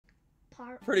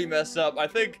Pretty messed up. I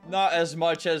think not as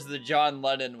much as the John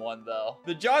Lennon one, though.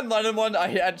 The John Lennon one,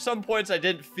 at some points, I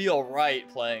didn't feel right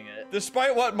playing it.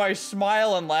 Despite what my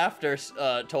smile and laughter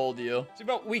told you. See,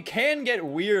 but we can get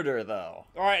weirder, though.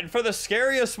 All right, and for the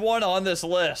scariest one on this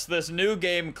list, this new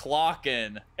game, Clock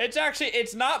In.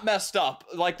 It's not messed up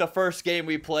like the first game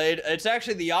we played. It's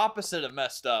actually the opposite of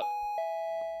messed up.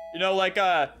 You know, like,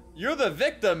 you're the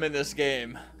victim in this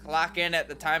game. Clock in at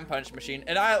the time punch machine.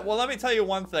 And well, let me tell you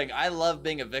one thing. I love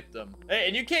being a victim. Hey,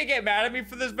 and you can't get mad at me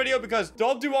for this video because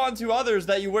don't do unto others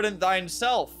that you wouldn't thine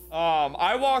self.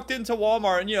 I walked into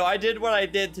Walmart and, you know, I did what I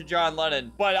did to John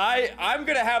Lennon. But I'm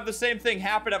gonna have the same thing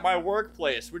happen at my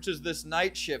workplace, which is this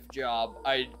night shift job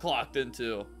I clocked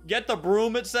into. Get the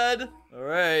broom, it said. All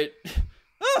right.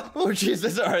 Oh,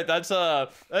 Jesus. All right, that's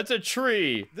a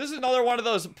tree. This is another one of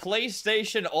those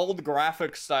PlayStation old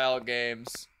graphic style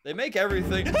games. They make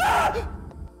everything. Ah!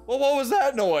 Well, what was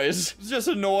that noise? It's just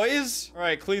a noise? All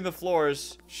right, clean the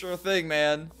floors. Sure thing,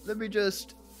 man. Let me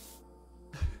just...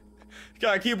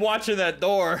 Gotta keep watching that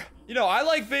door. You know, I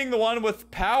like being the one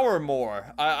with power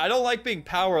more. I don't like being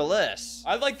powerless.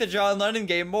 I like the John Lennon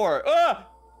game more. Ah!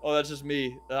 Oh, that's just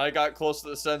me. I got close to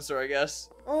the sensor, I guess.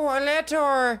 Oh, a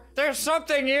letter. There's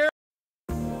something here.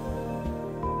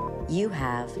 You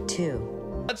have 2.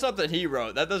 That's something he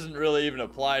wrote. That doesn't really even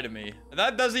apply to me. And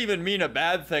that doesn't even mean a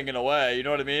bad thing in a way. You know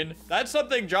what I mean? That's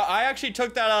something I actually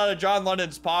took that out of John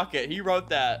Lennon's pocket. He wrote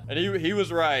that. And he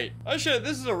was right. Oh, shit.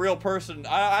 This is a real person.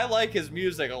 I like his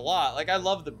music a lot. Like, I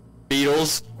love the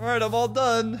Beatles. All right, I'm all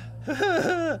done.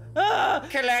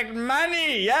 Collect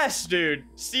money. Yes, dude.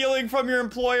 Stealing from your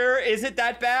employer. Is it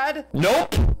that bad?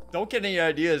 Nope. Don't get any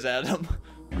ideas, Adam.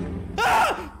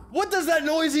 Ah! What does that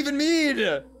noise even mean?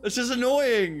 It's just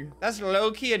annoying. That's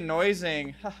low-key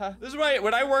annoying. This is right.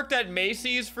 When I worked at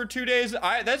Macy's for 2 days,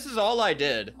 this is all I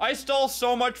did. I stole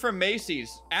so much from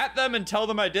Macy's. At them and tell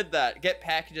them I did that. Get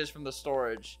packages from the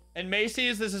storage. And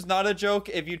Macy's, this is not a joke.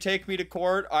 If you take me to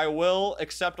court, I will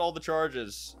accept all the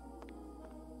charges.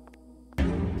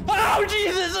 Oh,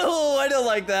 Jesus! Oh, I don't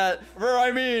like that.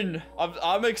 I mean,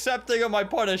 I'm accepting of my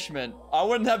punishment. I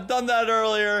wouldn't have done that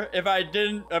earlier if I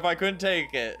couldn't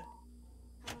take it.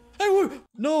 Hey,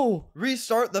 no!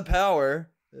 Restart the power.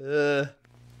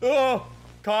 Oh,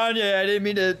 Kanye, I didn't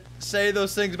mean to say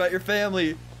those things about your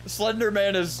family. Slender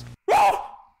Man is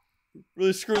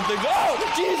really screwing things.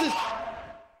 Oh, Jesus!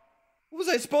 What was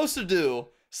I supposed to do?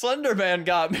 Slender Man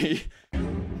got me.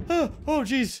 Oh,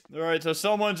 jeez. All right, so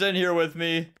someone's in here with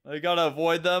me. I gotta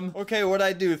avoid them. Okay, what'd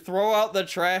I do? Throw out the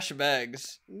trash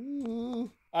bags.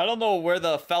 Ooh. I don't know where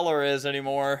the feller is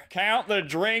anymore. Count the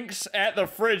drinks at the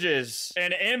fridges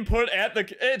and input at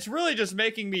the... It's really just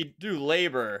making me do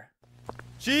labor.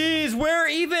 Jeez, where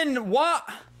even... What?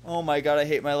 Oh my God, I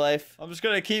hate my life. I'm just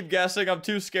gonna keep guessing. I'm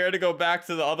too scared to go back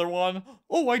to the other one.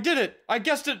 Oh, I did it. I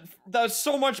guessed it. That's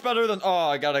so much better than... Oh,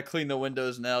 I gotta clean the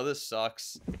windows now. This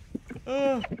sucks.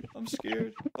 I'm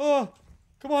scared. Oh,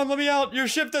 come on, let me out. Your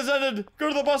shift has ended. Go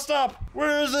to the bus stop.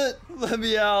 Where is it? Let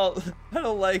me out. I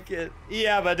don't like it.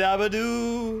 Yabba dabba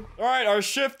doo. All right, our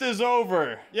shift is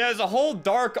over. Yeah, there's a whole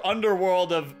dark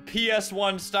underworld of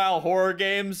PS1 style horror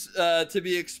games to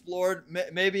be explored.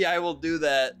 Maybe I will do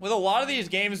that. With a lot of these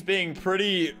games being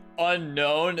pretty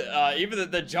unknown, even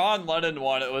the John Lennon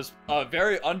one, it was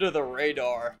very under the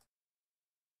radar.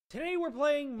 Today we're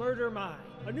playing Murder Mine,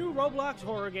 a new Roblox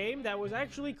horror game that was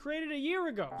actually created a year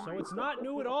ago, so it's not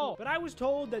new at all. But I was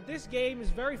told that this game is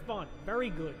very fun,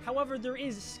 very good. However, there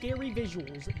is scary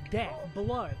visuals, death,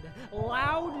 blood,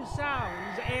 loud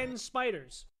sounds, and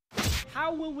spiders.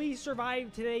 How will we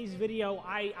survive today's video?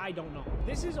 I don't know.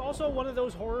 This is also one of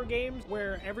those horror games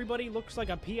where everybody looks like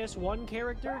a PS1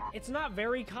 character. It's not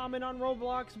very common on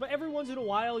Roblox, but every once in a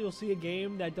while you'll see a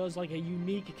game that does like a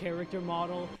unique character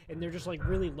model and they're just like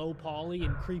really low poly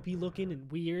and creepy looking and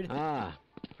weird. Ah,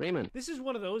 Freeman. This is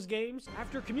one of those games.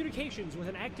 After communications with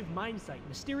an active mine site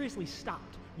mysteriously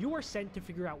stopped, you are sent to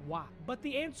figure out why. But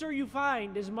the answer you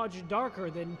find is much darker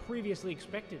than previously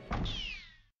expected.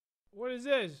 What is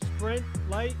this? Sprint,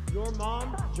 Light, your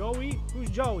mom, Joey? Who's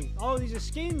Joey? Oh, these are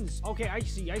skins. Okay, I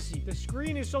see. The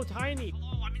screen is so tiny.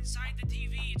 Hello, I'm inside the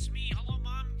TV. It's me. Hello,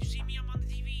 mom. You see me? I'm on the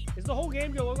TV. Is the whole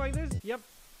game gonna look like this? Yep.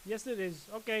 Yes, it is.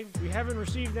 Okay. We haven't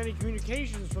received any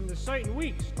communications from the site in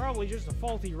weeks. Probably just a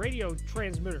faulty radio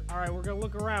transmitter. All right, we're gonna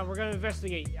look around. We're gonna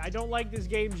investigate. I don't like this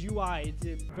game's UI.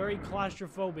 It's very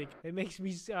claustrophobic. It makes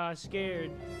me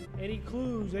scared. Any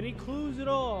clues? Any clues at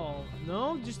all?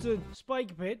 No? Just a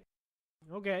spike pit.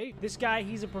 Okay, this guy,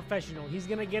 he's a professional. He's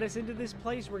gonna get us into this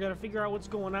place. We're gonna figure out what's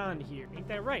going on here. Ain't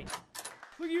that right?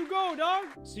 Look at you go, dog!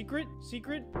 Secret?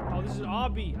 Oh, this is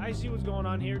Obby. I see what's going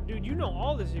on here. Dude, you know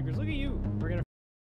all the secrets. Look at you. We're gonna